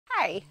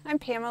Hi, I'm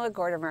Pamela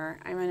Gordimer.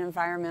 I'm an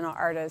environmental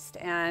artist,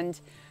 and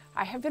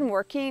I have been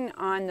working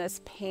on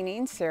this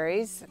painting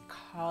series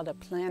called a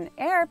plein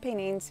air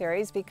painting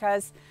series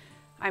because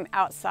I'm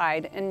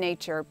outside in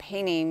nature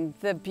painting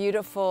the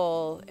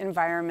beautiful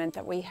environment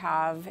that we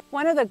have.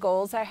 One of the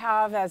goals I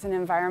have as an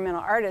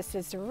environmental artist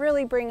is to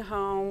really bring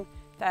home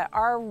that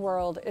our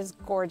world is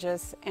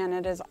gorgeous and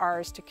it is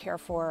ours to care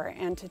for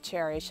and to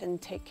cherish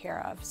and take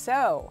care of.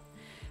 So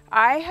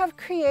I have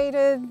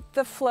created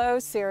the Flow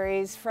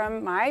series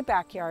from my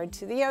backyard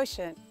to the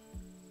ocean.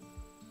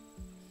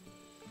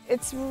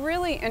 It's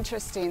really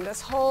interesting.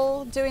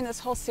 Doing this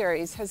whole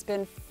series has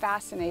been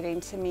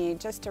fascinating to me,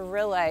 just to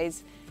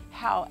realize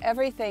how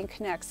everything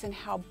connects and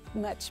how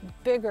much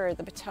bigger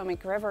the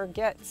Potomac River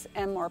gets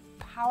and more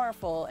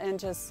powerful, and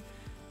just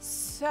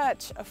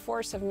such a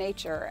force of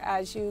nature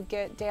as you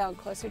get down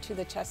closer to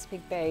the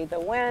Chesapeake Bay.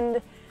 The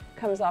wind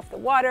comes off the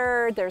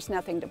water, there's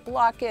nothing to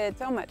block it,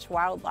 so much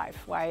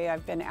wildlife while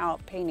I've been out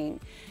painting.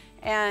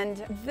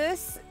 And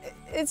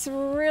it's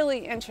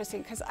really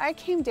interesting because I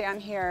came down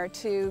here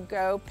to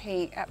go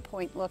paint at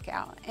Point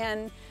Lookout,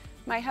 and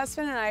my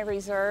husband and I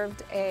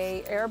reserved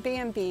an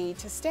Airbnb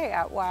to stay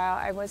at while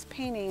I was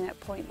painting at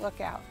Point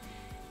Lookout.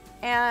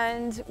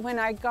 And when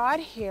I got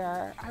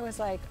here, I was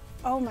like,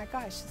 oh my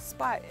gosh, this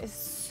spot is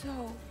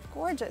so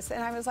gorgeous.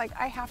 And I was like,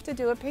 I have to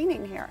do a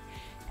painting here.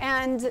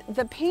 And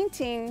the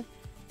painting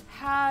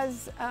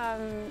has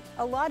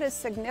a lot of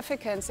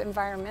significance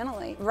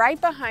environmentally. Right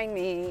behind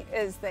me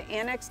is the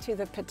annex to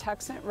the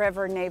Patuxent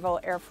River Naval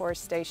Air Force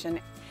Station.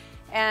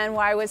 And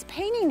while I was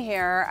painting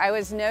here, I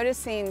was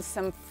noticing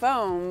some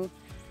foam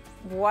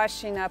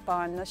washing up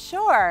on the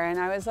shore. And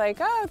I was like,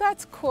 oh,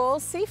 that's cool,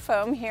 sea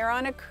foam here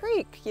on a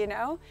creek, you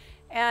know?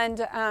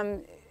 And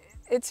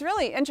it's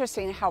really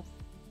interesting how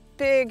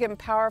big and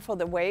powerful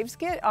the waves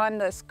get on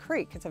this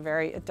creek.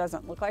 It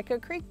doesn't look like a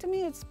creek to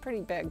me, it's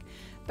pretty big.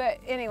 But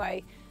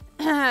anyway,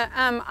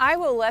 I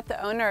will let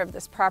the owner of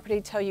this property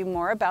tell you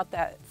more about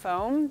that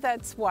foam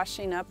that's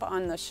washing up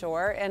on the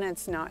shore, and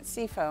it's not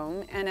sea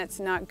foam, and it's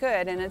not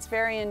good, and it's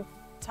very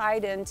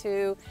tied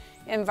into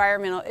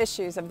environmental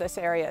issues of this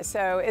area.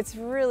 So it's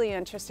really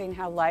interesting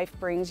how life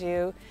brings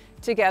you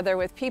together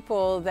with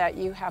people that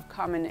you have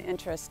common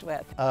interest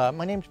with.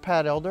 My name's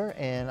Pat Elder,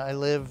 and I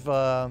live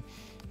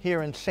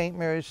here in St.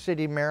 Mary's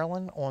City,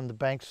 Maryland, on the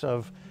banks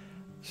of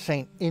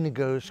St.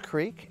 Inigoes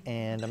Creek,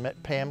 and I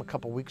met Pam a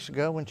couple weeks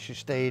ago when she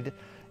stayed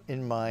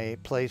in my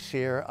place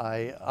here.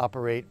 I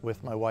operate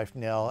with my wife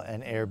Nell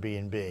an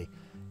Airbnb,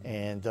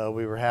 and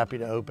we were happy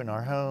to open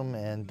our home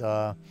and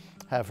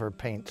have her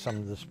paint some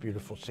of this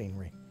beautiful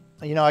scenery.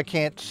 You know, I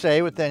can't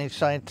say with any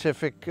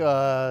scientific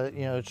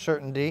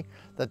certainty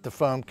that the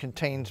foam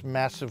contains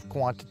massive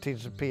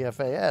quantities of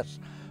PFAS,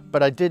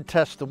 but I did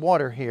test the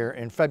water here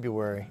in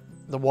February,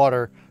 the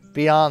water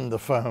beyond the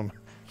foam.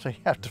 So you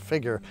have to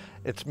figure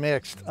it's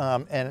mixed,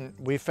 and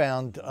we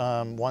found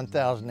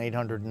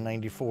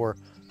 1,894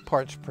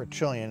 parts per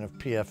trillion of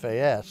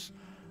PFAS.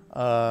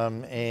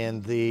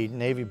 And the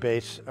Navy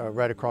base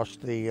right across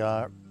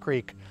the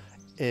creek,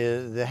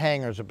 the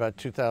hangar is about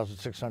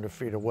 2,600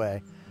 feet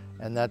away,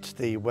 and that's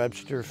the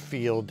Webster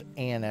Field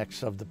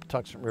Annex of the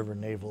Patuxent River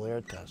Naval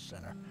Air Test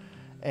Center.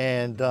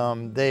 And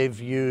they've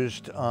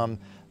used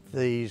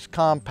these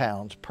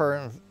compounds,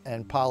 per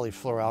and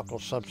polyfluoroalkyl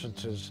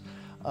substances,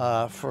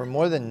 for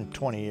more than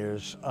 20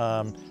 years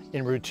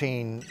in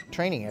routine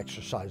training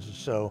exercises.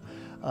 So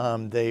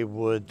they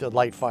would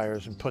light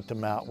fires and put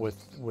them out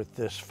with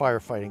this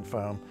firefighting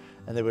foam,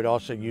 and they would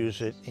also use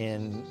it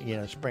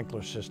in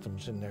sprinkler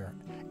systems in their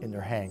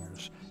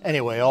hangars.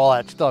 Anyway, all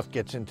that stuff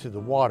gets into the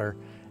water,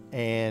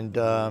 and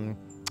the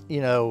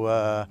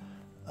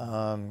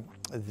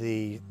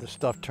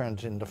stuff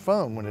turns into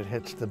foam when it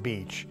hits the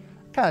beach.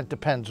 Kind of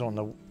depends on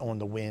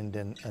the wind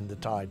and the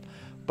tide.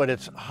 But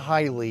it's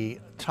highly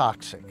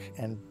toxic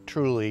and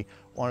truly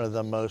one of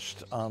the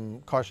most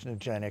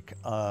carcinogenic,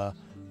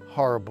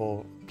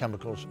 horrible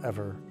chemicals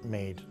ever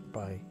made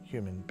by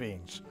human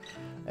beings.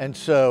 And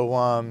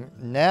so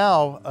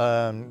now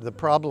the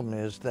problem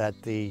is that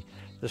this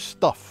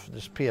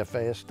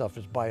PFAS stuff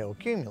is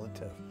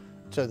bioaccumulative.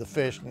 So the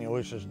fish and the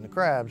oysters and the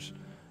crabs,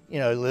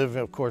 live,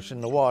 of course,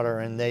 in the water,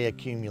 and they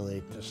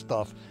accumulate this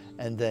stuff,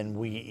 and then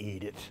we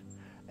eat it.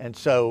 And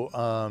so,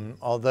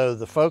 although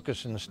the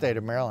focus in the state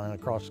of Maryland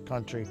and across the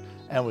country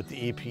and with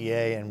the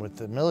EPA and with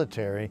the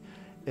military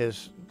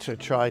is to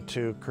try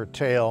to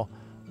curtail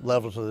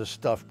levels of this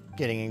stuff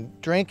getting in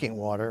drinking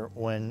water,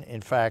 when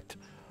in fact,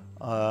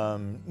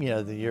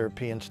 the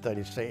European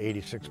studies say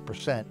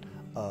 86%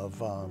 of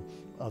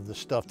the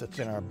stuff that's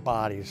in our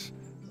bodies,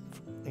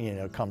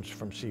 comes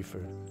from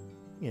seafood.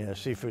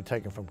 Seafood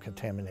taken from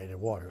contaminated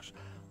waters.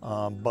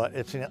 But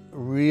it's a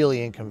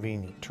really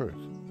inconvenient truth,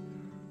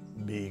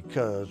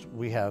 because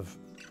we have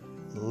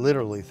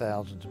literally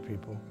thousands of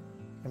people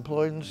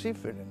employed in the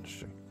seafood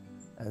industry.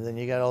 And then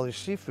you got all these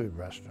seafood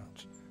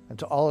restaurants. And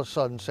to all of a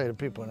sudden say to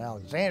people in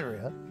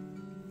Alexandria,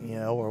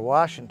 or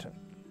Washington,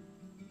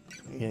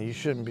 you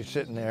shouldn't be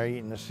sitting there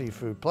eating a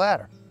seafood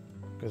platter,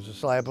 because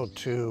it's liable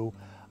to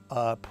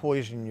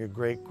poison your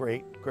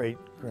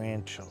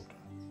great-great-great-grandchildren.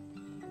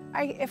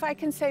 If I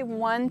can say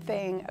one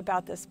thing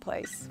about this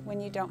place,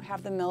 when you don't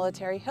have the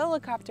military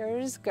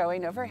helicopters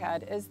going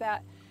overhead, is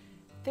that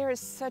there is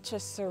such a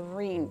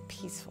serene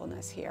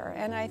peacefulness here.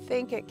 And I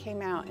think it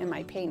came out in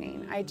my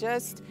painting. I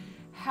just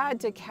had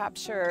to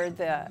capture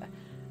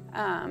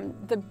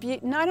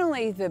not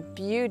only the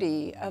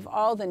beauty of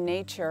all the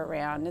nature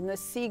around, and the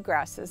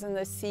seagrasses and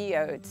the sea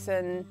oats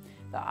and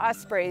the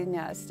osprey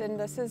nest, and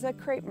this is a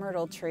crepe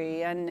myrtle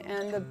tree, and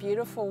the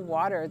beautiful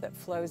water that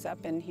flows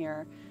up in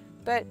here,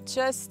 but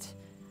just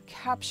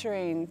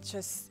capturing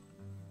just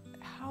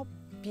how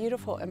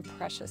beautiful and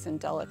precious and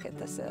delicate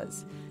this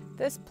is.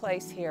 This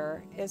place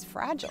here is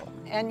fragile,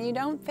 and you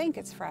don't think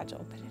it's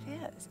fragile, but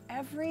it is.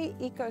 Every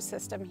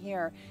ecosystem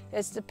here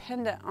is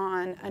dependent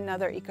on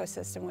another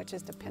ecosystem, which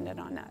is dependent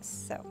on us.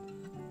 So,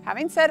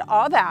 having said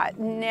all that,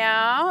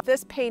 now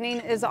this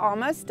painting is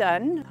almost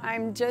done.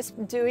 I'm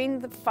just doing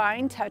the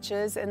fine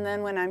touches, and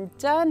then when I'm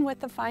done with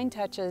the fine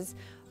touches,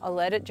 I'll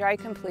let it dry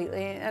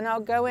completely, and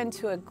I'll go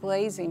into a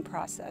glazing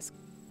process.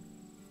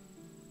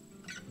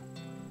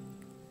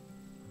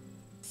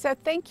 So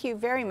thank you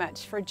very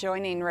much for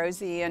joining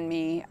Rosie and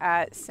me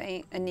at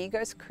St.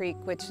 Inigoes Creek,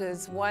 which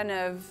is one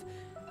of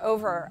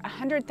over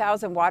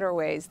 100,000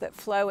 waterways that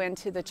flow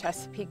into the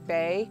Chesapeake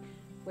Bay,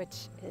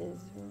 which is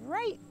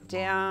right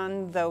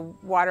down the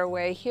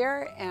waterway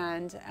here.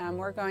 And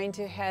we're going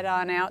to head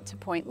on out to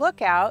Point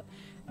Lookout,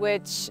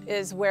 which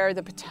is where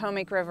the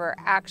Potomac River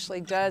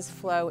actually does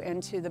flow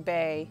into the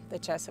bay, the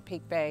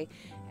Chesapeake Bay.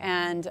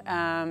 And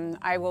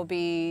I will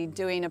be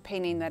doing a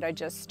painting that I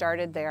just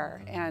started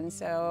there. And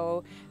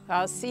so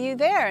I'll see you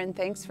there, and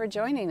thanks for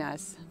joining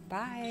us.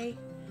 Bye.